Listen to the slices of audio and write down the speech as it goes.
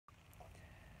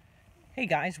Hey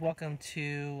guys, welcome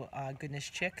to Goodness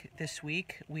Chick. This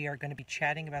week we are going to be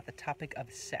chatting about the topic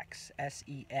of sex,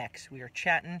 S-E-X. We are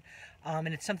chatting, and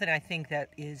it's something I think that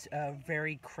is a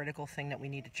very critical thing that we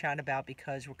need to chat about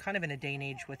because we're kind of in a day and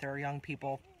age with our young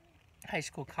people, high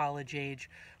school, college age,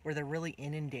 where they're really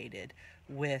inundated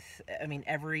with,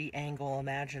 every angle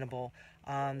imaginable.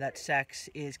 That sex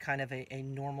is kind of a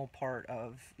normal part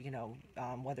of,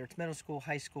 whether it's middle school,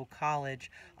 high school,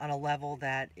 college, on a level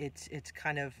that it's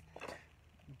kind of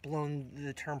blown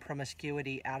the term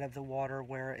promiscuity out of the water,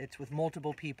 where it's with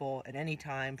multiple people at any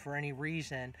time for any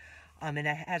reason. And it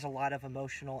has a lot of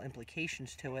emotional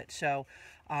implications to it. So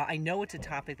I know it's a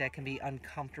topic that can be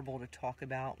uncomfortable to talk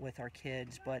about with our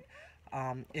kids, but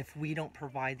if we don't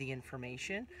provide the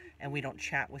information and we don't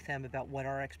chat with them about what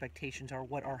our expectations are,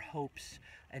 what our hopes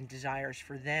and desires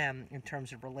for them in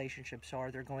terms of relationships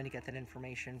are, they're going to get that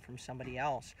information from somebody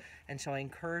else. And so I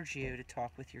encourage you to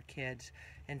talk with your kids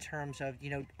in terms of,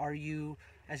 are you,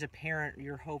 as a parent,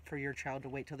 your hope for your child to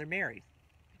wait till they're married?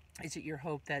 Is it your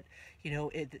hope that,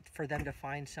 for them to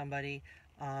find somebody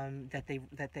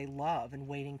that they love, and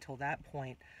waiting till that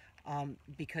point?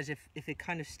 Because if it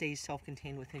kind of stays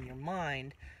self-contained within your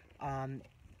mind, um,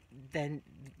 then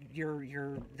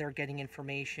they're getting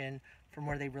information from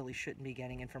where they really shouldn't be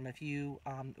getting it from. If you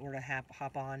were to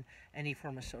hop on any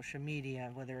form of social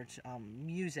media, whether it's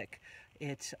music,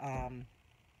 it's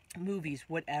movies,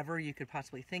 whatever you could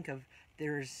possibly think of,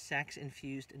 there's sex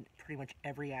infused in pretty much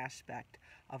every aspect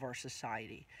of our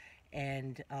society.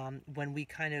 And when we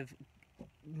kind of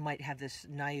might have this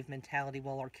naive mentality,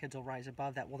 well, our kids will rise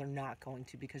above that. Well, they're not going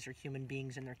to, because they're human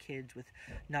beings and they're kids with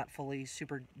not fully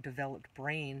super developed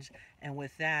brains. And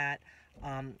with that,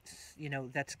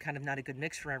 that's kind of not a good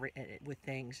mix for with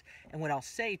things. And what I'll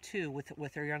say too,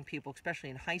 with our young people, especially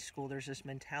in high school, there's this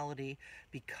mentality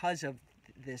because of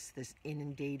this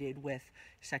inundated with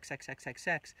sex, sex, sex, sex,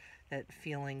 sex, that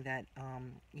feeling that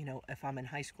if I'm in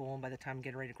high school and by the time I'm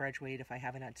getting ready to graduate, if I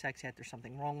haven't had sex yet, there's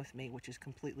something wrong with me, which is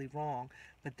completely wrong.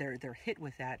 But they're hit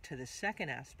with that to the second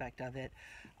aspect of it,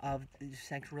 of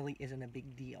sex really isn't a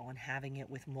big deal, and having it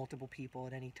with multiple people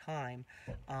at any time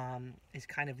is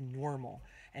kind of normal,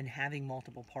 and having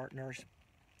multiple partners,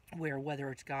 where whether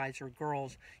it's guys or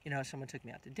girls, someone took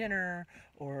me out to dinner,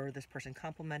 or this person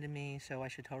complimented me, so I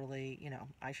should totally,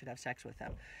 I should have sex with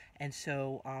them. And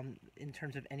so in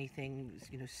terms of anything,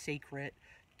 sacred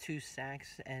to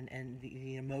sex, and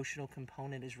the emotional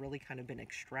component has really kind of been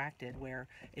extracted, where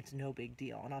it's no big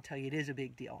deal. And I'll tell you, it is a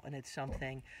big deal, and it's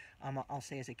something, I'll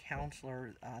say, as a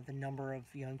counselor, the number of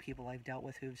young people I've dealt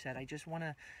with who've said, I just want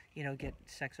to, get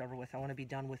sex over with, I want to be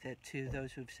done with it, to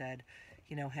those who've said,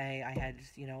 hey, I had,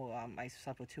 I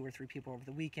slept with 2 or 3 people over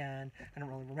the weekend. I don't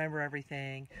really remember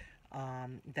everything.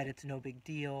 That it's no big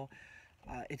deal.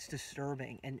 It's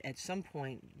disturbing. And at some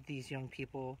point, these young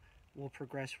people will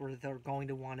progress where they're going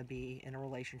to want to be in a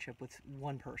relationship with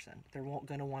one person. They're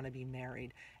going to want to be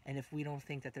married. And if we don't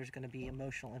think that there's going to be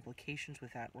emotional implications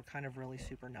with that, we're kind of really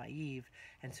super naive.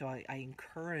 And so I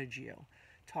encourage you,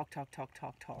 talk, talk, talk,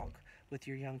 talk, talk with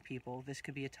your young people. This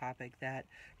could be a topic that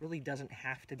really doesn't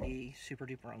have to be super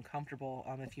duper uncomfortable.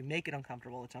 If you make it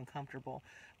uncomfortable, it's uncomfortable.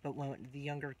 But when the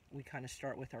younger we kind of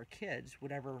start with our kids,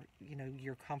 whatever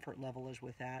your comfort level is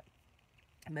with that,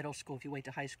 middle school, if you wait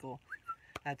to high school,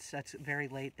 that's very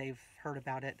late. They've heard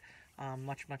about it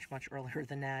much, much, much earlier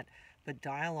than that. But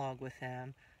dialogue with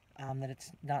them, that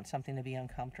it's not something to be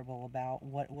uncomfortable about.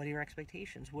 What are your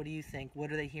expectations? What do you think?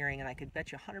 What are they hearing? And I could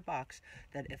bet you $100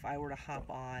 that if I were to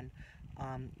hop on,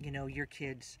 your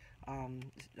kids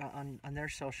on their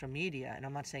social media, and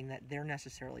I'm not saying that they're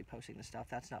necessarily posting the stuff.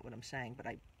 That's not what I'm saying. But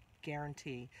I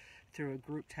guarantee, through a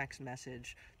group text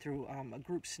message, through a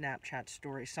group Snapchat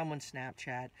story, someone's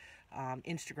Snapchat,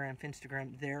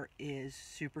 Instagram, there is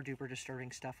super duper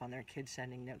disturbing stuff on there. Kids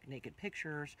sending naked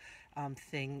pictures,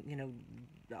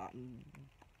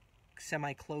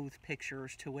 semi-clothed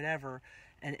pictures to whatever,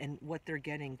 and what they're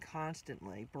getting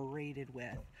constantly berated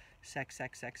with, sex,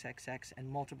 sex, sex, sex, sex, and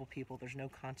multiple people. There's no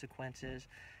consequences,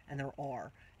 and there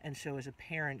are. And so as a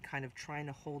parent, kind of trying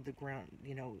to hold the ground,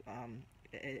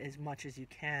 as much as you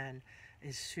can,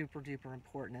 is super duper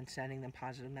important, and sending them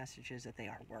positive messages that they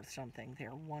are worth something. They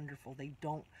are wonderful. They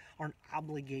aren't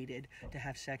obligated to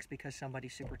have sex because somebody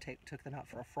took them out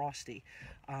for a Frosty.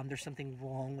 There's something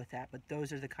wrong with that, but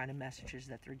those are the kind of messages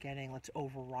that they're getting. Let's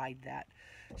override that.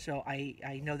 So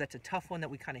I know that's a tough one that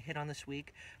we kind of hit on this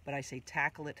week, but I say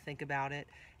tackle it, think about it,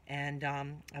 and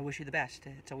I wish you the best.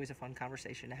 It's always a fun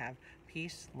conversation to have.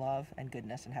 Peace, love, and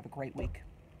goodness, and have a great week.